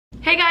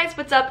Hey guys,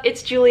 what's up?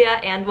 It's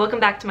Julia and welcome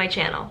back to my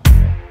channel.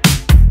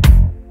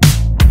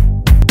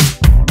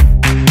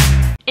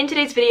 In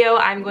today's video,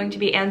 I'm going to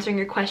be answering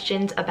your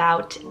questions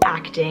about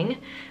acting.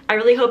 I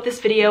really hope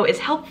this video is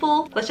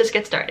helpful. Let's just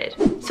get started.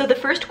 So the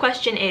first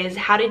question is,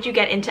 how did you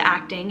get into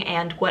acting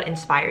and what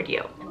inspired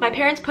you? My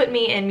parents put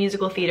me in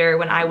musical theater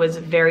when I was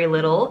very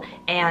little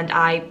and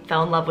I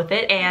fell in love with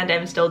it and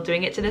I'm still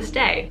doing it to this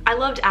day. I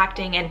loved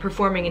acting and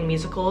performing in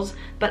musicals,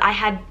 but I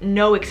had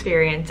no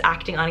experience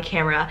acting on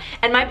camera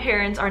and my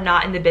parents are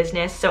not in the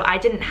business, so I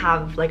didn't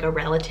have like a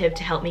relative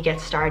to help me get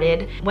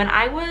started. When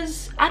I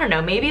was, I don't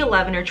know, maybe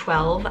 11 or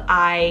 12,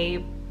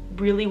 I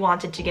really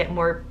wanted to get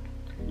more,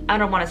 I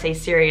don't want to say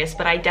serious,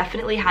 but I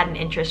definitely had an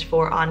interest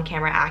for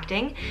on-camera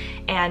acting,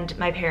 and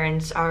my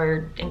parents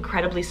are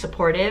incredibly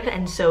supportive,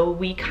 and so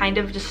we kind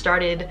of just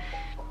started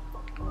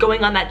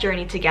going on that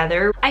journey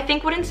together. I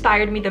think what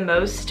inspired me the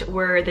most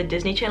were the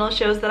Disney Channel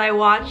shows that I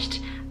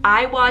watched.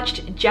 I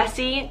watched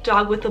Jessie,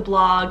 Dog with a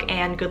Blog,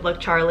 and Good Luck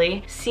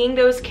Charlie. Seeing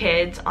those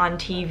kids on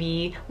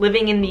TV,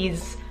 living in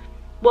these,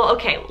 well,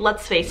 okay,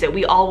 let's face it,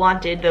 we all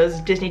wanted those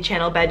Disney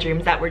Channel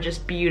bedrooms that were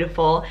just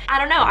beautiful. I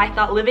don't know, I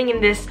thought living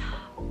in this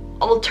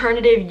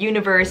alternative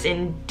universe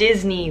in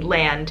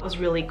Disneyland was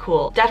really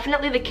cool.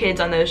 Definitely the kids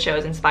on those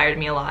shows inspired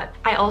me a lot.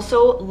 I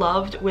also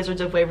loved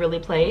Wizards of Waverly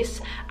Place.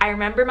 I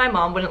remember my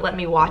mom wouldn't let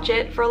me watch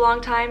it for a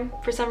long time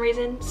for some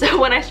reason, so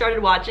when I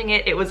started watching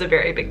it, it was a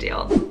very big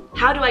deal.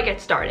 How do I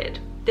get started?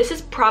 This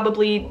is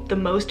probably the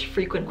most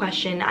frequent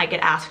question I get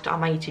asked on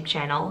my YouTube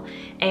channel,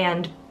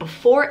 and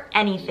before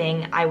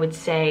anything, I would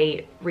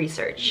say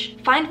research.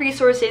 Find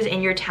resources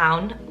in your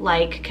town,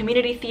 like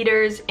community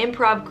theaters,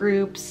 improv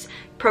groups,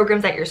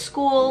 programs at your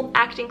school,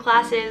 acting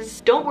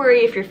classes. Don't worry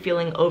if you're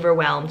feeling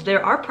overwhelmed.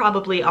 There are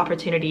probably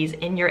opportunities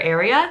in your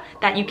area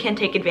that you can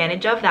take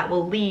advantage of that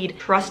will lead,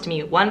 trust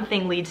me, one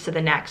thing leads to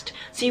the next.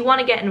 So you want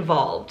to get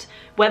involved,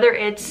 whether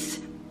it's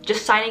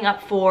just signing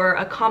up for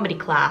a comedy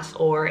class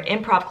or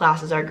improv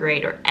classes are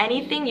great, or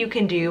anything you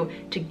can do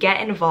to get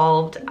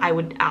involved, I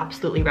would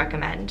absolutely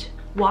recommend.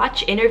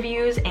 Watch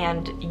interviews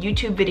and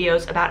YouTube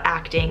videos about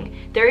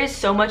acting. There is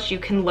so much you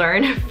can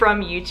learn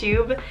from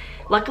YouTube.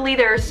 Luckily,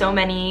 there are so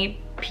many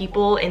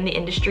people in the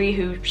industry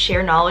who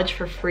share knowledge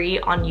for free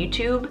on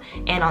YouTube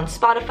and on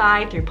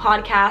Spotify, through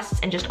podcasts,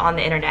 and just on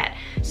the internet.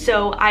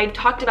 So I've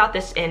talked about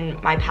this in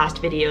my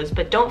past videos,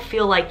 but don't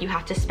feel like you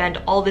have to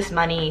spend all this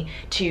money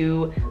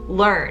to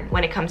learn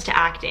when it comes to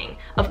acting.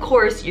 Of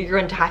course, you're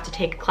going to have to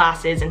take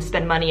classes and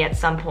spend money at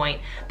some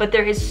point, but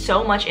there is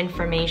so much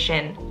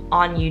information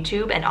on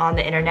YouTube and on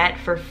the internet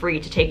for free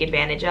to take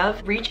advantage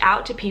of. Reach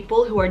out to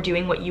people who are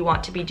doing what you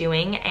want to be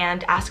doing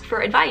and ask for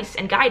advice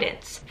and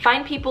guidance.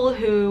 Find people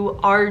who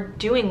are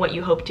doing what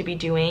you hope to be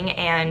doing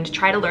and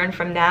try to learn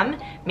from them.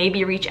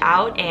 Maybe reach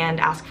out and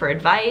ask for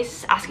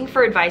advice. Asking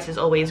for advice is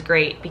always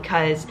great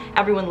because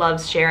everyone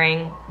loves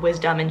sharing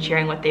wisdom and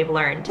sharing what they've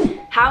learned.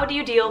 How do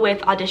you deal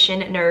with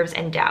audition nerves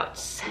and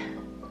doubts?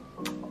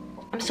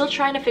 I'm still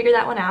trying to figure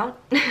that one out.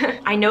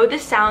 I know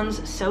this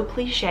sounds so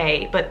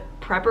cliche, but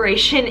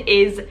preparation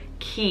is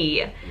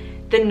key.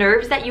 The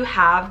nerves that you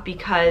have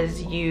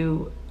because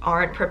you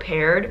aren't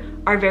prepared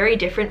are very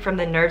different from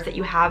the nerves that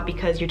you have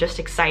because you're just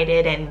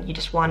excited and you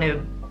just want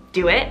to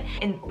do it.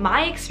 In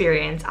my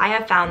experience, I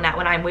have found that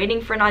when I'm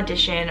waiting for an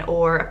audition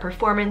or a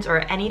performance or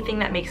anything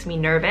that makes me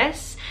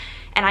nervous,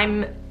 and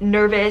I'm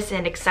nervous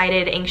and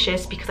excited,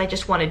 anxious because I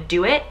just want to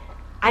do it,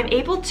 I'm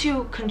able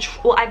to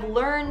control, I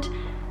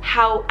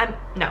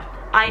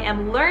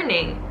am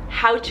learning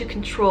how to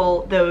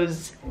control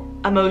those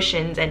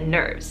emotions and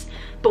nerves.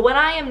 But when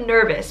I am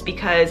nervous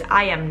because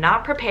I am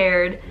not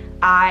prepared,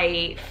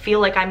 I feel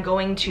like I'm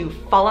going to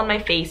fall on my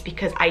face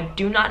because I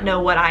do not know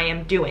what I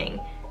am doing,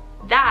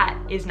 that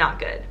is not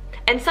good.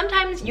 And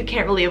sometimes you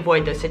can't really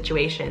avoid those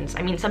situations.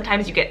 I mean,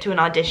 sometimes you get to an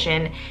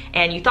audition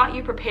and you thought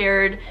you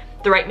prepared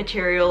the right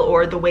material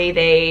or the way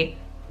they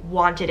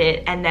wanted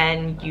it, and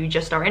then you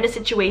just are in a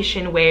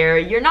situation where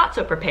you're not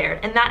so prepared,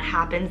 and that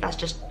happens.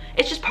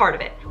 It's just part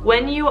of it.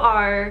 When you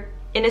are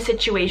in a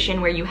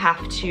situation where you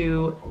have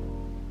to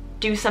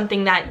do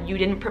something that you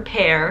didn't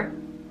prepare,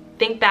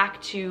 think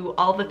back to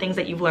all the things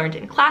that you've learned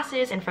in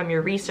classes and from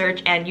your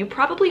research, and you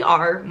probably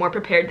are more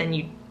prepared than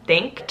you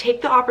think.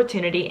 Take the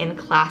opportunity in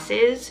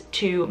classes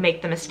to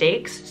make the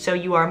mistakes so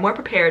you are more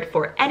prepared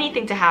for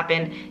anything to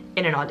happen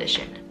in an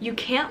audition. You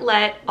can't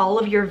let all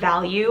of your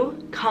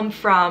value come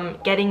from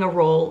getting a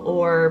role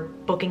or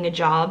booking a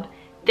job.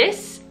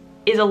 This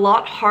is a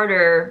lot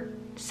harder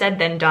said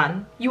than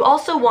done. You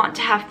also want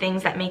to have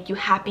things that make you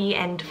happy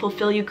and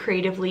fulfill you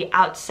creatively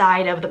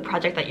outside of the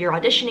project that you're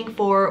auditioning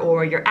for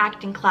or your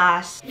acting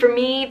class. For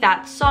me,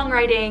 that's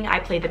songwriting, I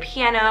play the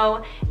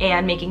piano,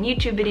 and making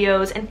YouTube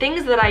videos and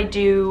things that I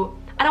do,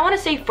 I don't want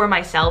to say for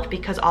myself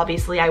because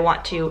obviously I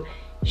want to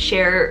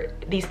share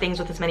these things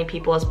with as many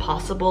people as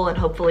possible and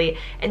hopefully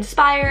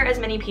inspire as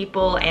many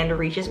people and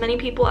reach as many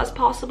people as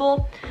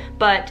possible.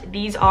 But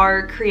these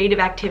are creative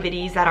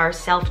activities that are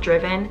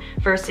self-driven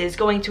versus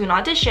going to an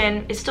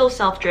audition is still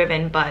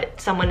self-driven, but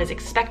someone is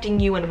expecting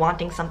you and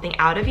wanting something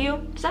out of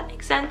you. Does that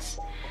make sense?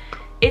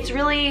 It's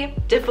really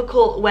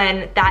difficult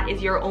when that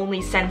is your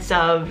only sense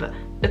of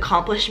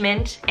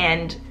accomplishment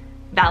and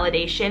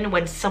validation,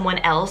 when someone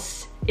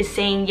else is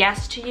saying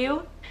yes to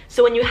you.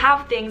 So when you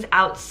have things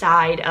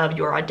outside of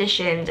your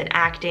auditions and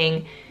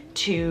acting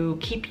to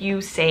keep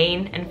you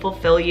sane and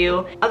fulfill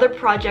you, other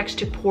projects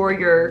to pour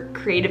your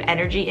creative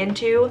energy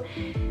into,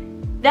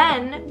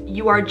 then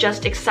you are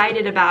just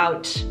excited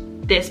about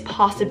this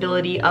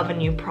possibility of a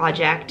new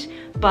project,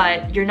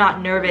 but you're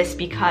not nervous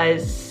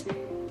because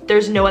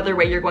there's no other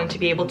way you're going to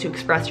be able to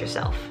express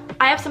yourself.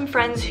 I have some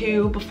friends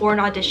who, before an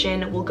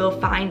audition, will go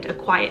find a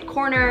quiet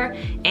corner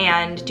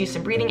and do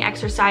some breathing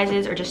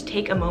exercises or just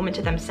take a moment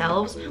to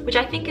themselves, which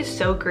I think is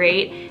so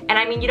great. And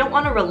I mean, you don't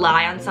want to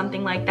rely on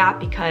something like that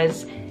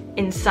because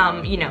in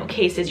some,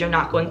 cases, you're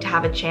not going to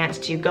have a chance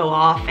to go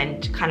off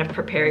and kind of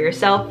prepare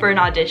yourself for an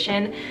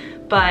audition.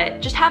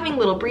 But just having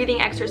little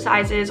breathing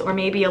exercises or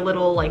maybe a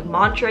little like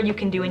mantra you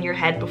can do in your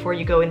head before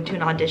you go into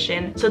an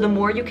audition. So the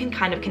more you can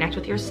kind of connect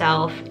with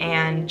yourself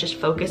and just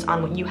focus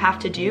on what you have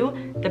to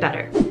do, the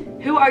better.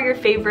 Who are your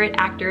favorite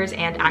actors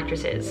and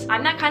actresses?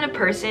 I'm that kind of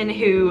person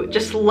who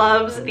just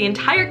loves the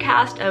entire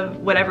cast of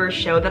whatever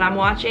show that I'm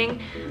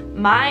watching.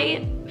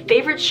 My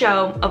favorite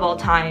show of all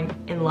time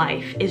in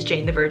life is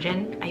Jane the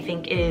Virgin. I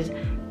think it is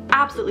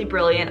absolutely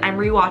brilliant. I'm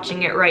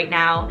rewatching it right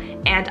now,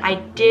 and I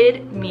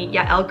did meet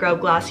Yael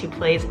Grobglas, who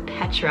plays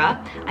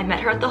Petra. I met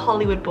her at the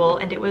Hollywood Bowl,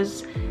 and it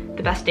was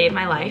the best day of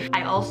my life.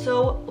 I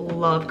also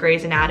love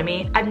Grey's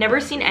Anatomy. I've never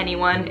seen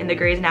anyone in the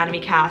Grey's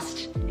Anatomy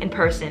cast in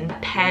person.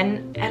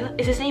 Penn,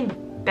 is his name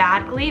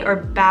Badgley or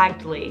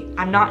Bagley?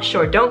 I'm not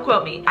sure, don't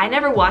quote me. I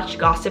never watched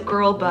Gossip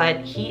Girl, but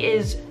he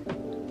is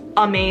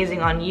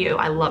amazing on You.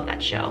 I love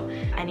that show.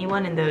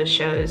 Anyone in those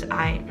shows,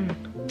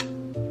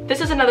 This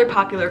is another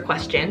popular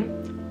question.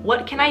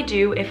 What can I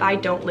do if I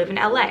don't live in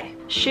LA?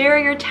 Share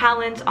your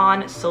talents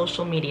on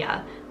social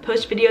media.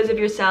 Post videos of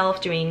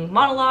yourself doing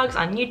monologues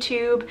on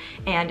YouTube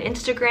and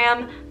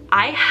Instagram.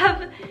 I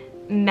have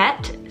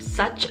met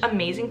such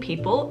amazing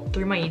people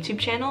through my YouTube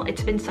channel.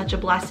 It's been such a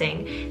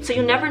blessing. So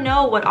you'll never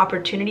know what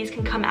opportunities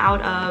can come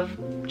out of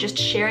just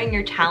sharing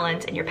your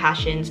talents and your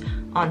passions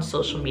on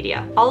social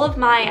media. All of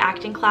my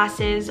acting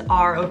classes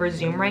are over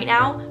Zoom right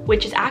now,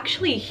 which is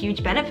actually a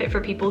huge benefit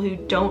for people who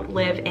don't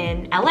live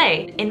in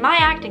LA. In my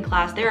acting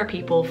class, there are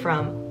people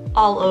from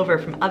all over,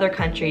 from other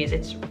countries.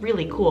 It's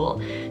really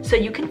cool. So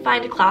you can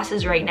find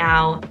classes right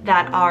now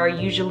that are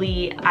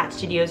usually at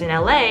studios in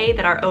LA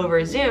that are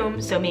over Zoom,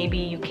 so maybe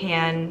you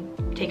can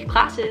take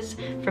classes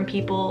from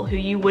people who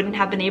you wouldn't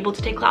have been able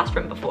to take class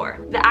from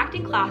before. The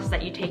acting classes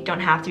that you take don't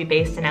have to be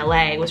based in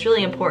LA. What's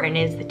really important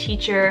is the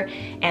teacher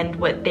and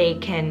what they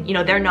can,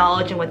 their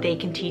knowledge and what they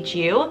can teach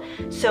you.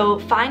 So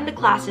find the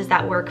classes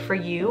that work for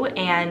you,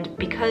 and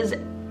because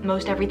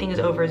most everything is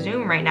over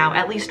Zoom right now,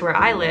 at least where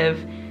I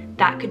live,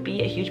 that could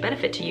be a huge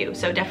benefit to you.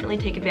 So definitely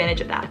take advantage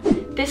of that.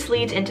 This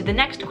leads into the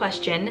next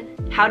question.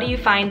 How do you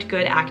find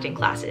good acting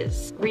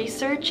classes?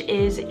 Research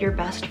is your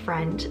best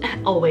friend,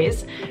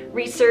 always.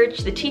 Research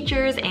the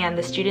teachers and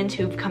the students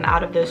who've come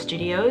out of those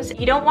studios.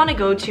 You don't want to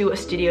go to a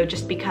studio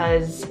just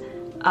because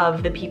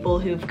of the people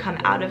who've come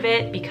out of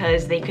it,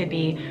 because they could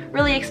be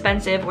really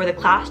expensive or the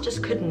class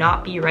just could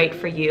not be right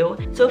for you.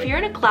 So if you're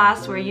in a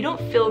class where you don't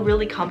feel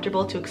really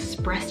comfortable to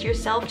express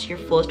yourself to your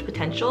fullest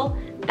potential,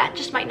 that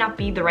just might not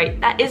be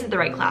that isn't the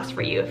right class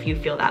for you if you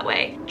feel that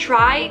way.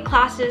 Try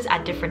classes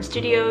at different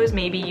studios.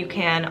 Maybe you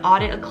can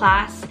audit a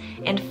class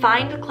and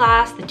find the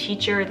class, the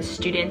teacher, the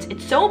students.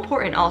 It's so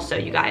important also,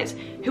 you guys,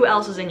 who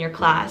else is in your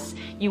class.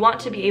 You want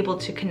to be able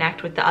to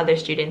connect with the other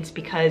students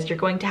because you're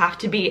going to have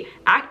to be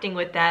acting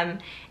with them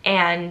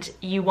and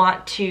you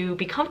want to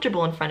be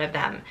comfortable in front of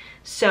them.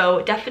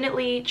 So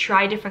definitely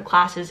try different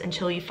classes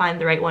until you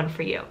find the right one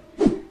for you.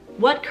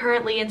 What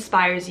currently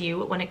inspires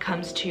you when it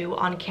comes to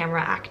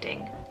on-camera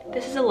acting?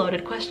 This is a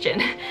loaded question.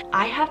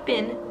 I have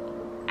been,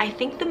 I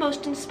think, the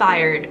most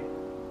inspired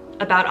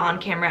about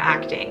on-camera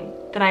acting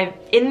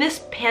in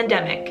this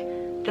pandemic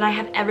that I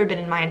have ever been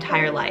in my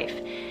entire life.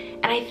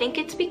 And I think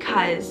it's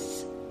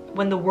because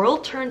when the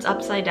world turns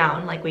upside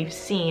down, like we've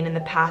seen in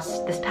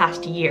this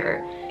past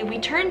year, we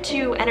turn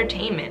to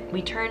entertainment.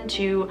 We turn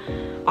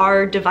to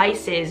our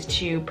devices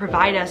to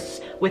provide us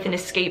with an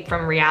escape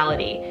from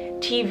reality.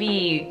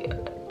 TV,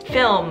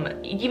 film,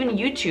 even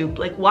YouTube,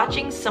 like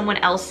watching someone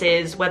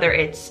else's, whether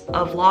it's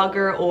a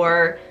vlogger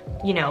or,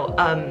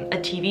 a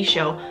TV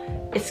show,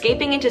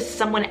 escaping into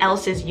someone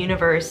else's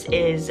universe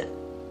is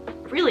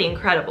really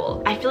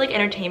incredible. I feel like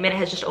entertainment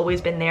has just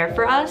always been there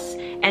for us,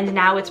 and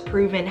now it's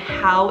proven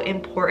how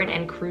important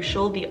and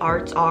crucial the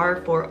arts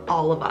are for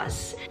all of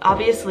us.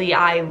 Obviously,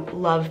 I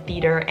love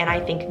theater, and I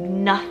think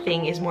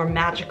nothing is more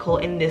magical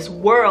in this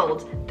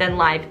world than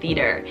live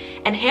theater.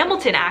 And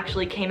Hamilton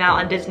actually came out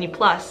on Disney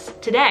Plus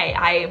today.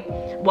 I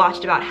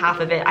watched about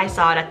half of it. I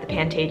saw it at the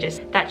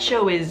Pantages. That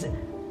show is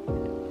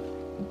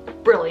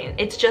brilliant.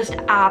 It's just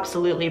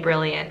absolutely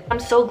brilliant. I'm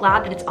so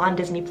glad that it's on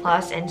Disney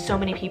Plus and so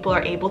many people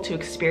are able to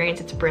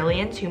experience its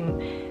brilliance who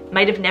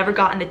might have never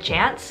gotten the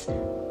chance.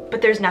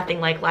 but there's nothing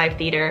like live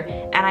theater,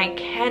 and I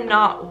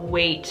cannot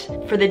wait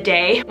for the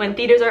day when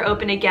theaters are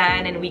open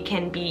again and we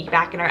can be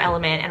back in our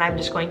element and I'm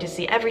just going to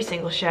see every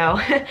single show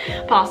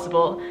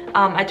possible.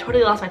 I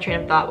totally lost my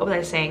train of thought. What was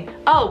I saying?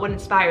 Oh, what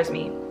inspires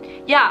me?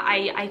 Yeah,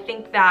 I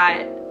think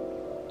that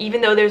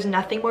even though there's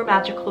nothing more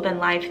magical than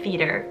live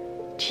theater,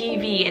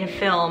 TV and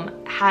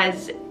film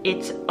has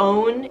its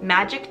own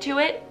magic to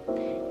it,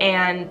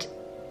 and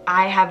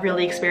I have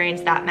really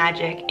experienced that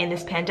magic in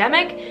this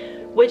pandemic,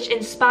 which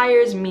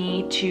inspires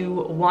me to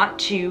want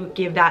to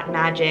give that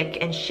magic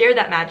and share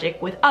that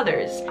magic with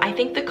others. I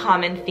think the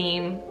common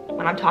theme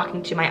when I'm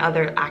talking to my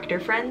other actor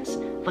friends,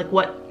 like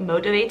what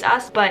motivates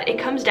us, but it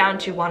comes down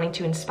to wanting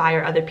to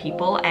inspire other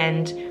people,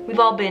 and we've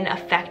all been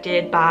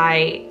affected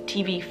by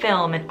TV,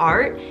 film, and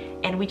art,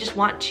 and we just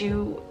want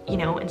to, you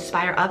know,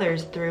 inspire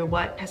others through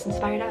what has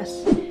inspired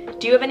us.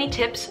 Do you have any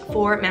tips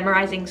for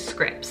memorizing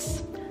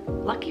scripts?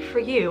 Lucky for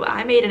you,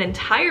 I made an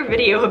entire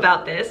video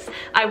about this.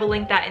 I will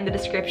link that in the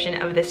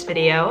description of this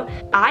video.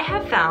 I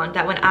have found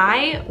that when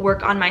I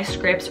work on my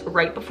scripts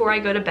right before I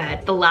go to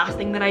bed, the last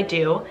thing that I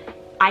do,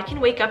 I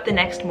can wake up the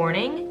next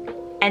morning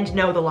and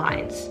know the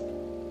lines.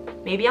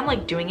 Maybe I'm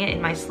like doing it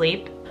in my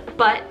sleep,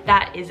 but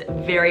that is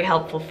very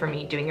helpful for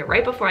me, doing it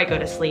right before I go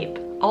to sleep.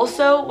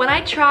 Also, when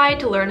I try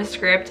to learn a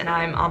script and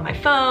I'm on my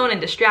phone and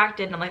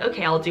distracted and I'm like,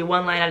 okay, I'll do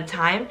one line at a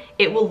time,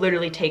 it will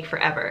literally take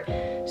forever.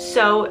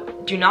 So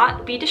do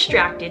not be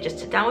distracted, just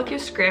sit down with your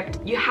script.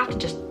 You have to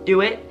just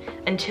do it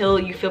until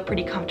you feel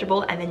pretty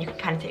comfortable, and then you can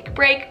kind of take a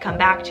break, come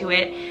back to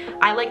it.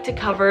 I like to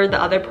cover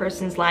the other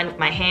person's line with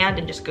my hand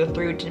and just go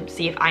through to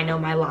see if I know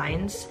my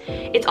lines.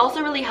 It's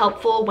also really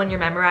helpful when you're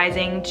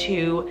memorizing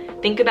to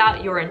think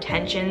about your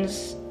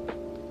intentions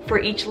for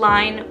each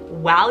line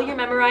while you're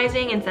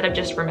memorizing instead of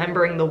just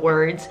remembering the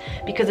words,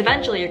 because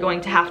eventually you're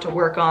going to have to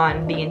work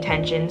on the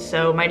intentions,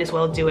 so might as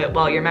well do it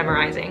while you're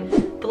memorizing.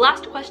 The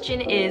last question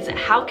is,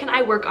 how can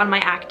I work on my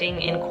acting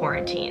in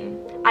quarantine?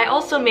 I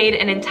also made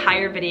an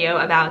entire video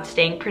about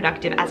staying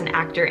productive as an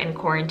actor in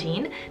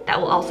quarantine that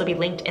will also be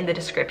linked in the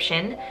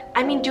description.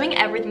 I mean, doing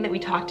everything that we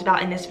talked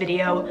about in this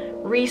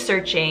video,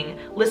 researching,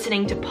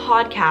 listening to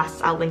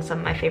podcasts, I'll link some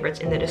of my favorites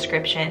in the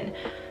description,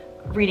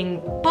 reading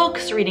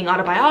books, reading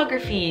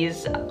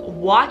autobiographies,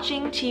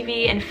 watching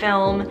TV and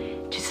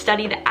film to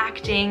study the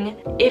acting.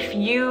 If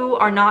you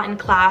are not in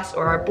class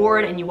or are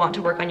bored and you want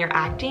to work on your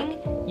acting,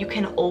 you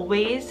can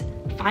always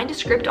find a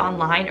script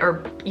online,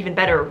 or even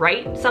better,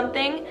 write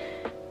something,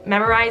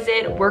 memorize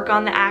it, work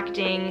on the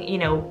acting, you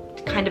know,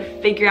 kind of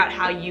figure out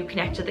how you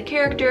connect to the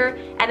character,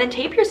 and then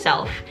tape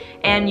yourself.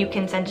 And you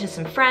can send it to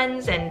some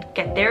friends and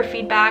get their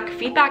feedback.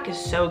 Feedback is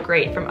so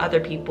great from other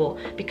people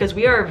because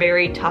we are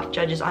very tough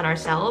judges on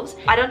ourselves.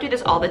 I don't do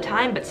this all the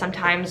time, but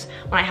sometimes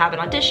when I have an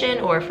audition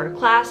or for a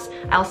class,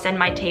 I'll send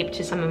my tape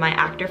to some of my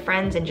actor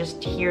friends and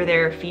just hear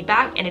their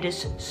feedback, and it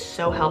is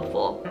so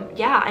helpful.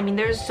 Yeah, I mean,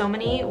 there's so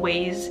many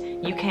ways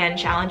you can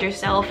challenge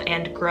yourself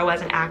and grow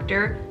as an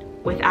actor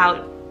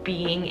without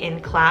being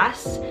in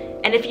class.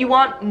 And if you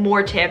want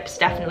more tips,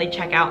 definitely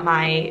check out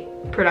my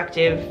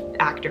productive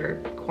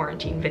actor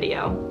quarantine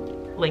video,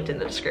 linked in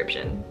the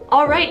description.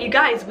 All right, you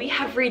guys, we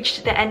have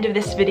reached the end of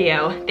this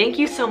video. Thank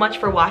you so much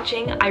for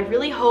watching. I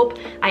really hope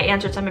I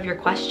answered some of your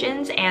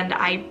questions, and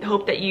I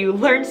hope that you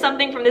learned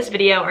something from this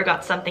video or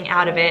got something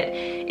out of it.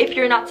 If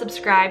you're not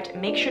subscribed,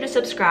 make sure to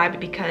subscribe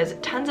because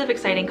tons of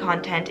exciting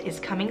content is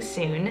coming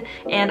soon,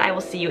 and I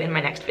will see you in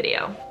my next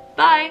video.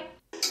 Bye!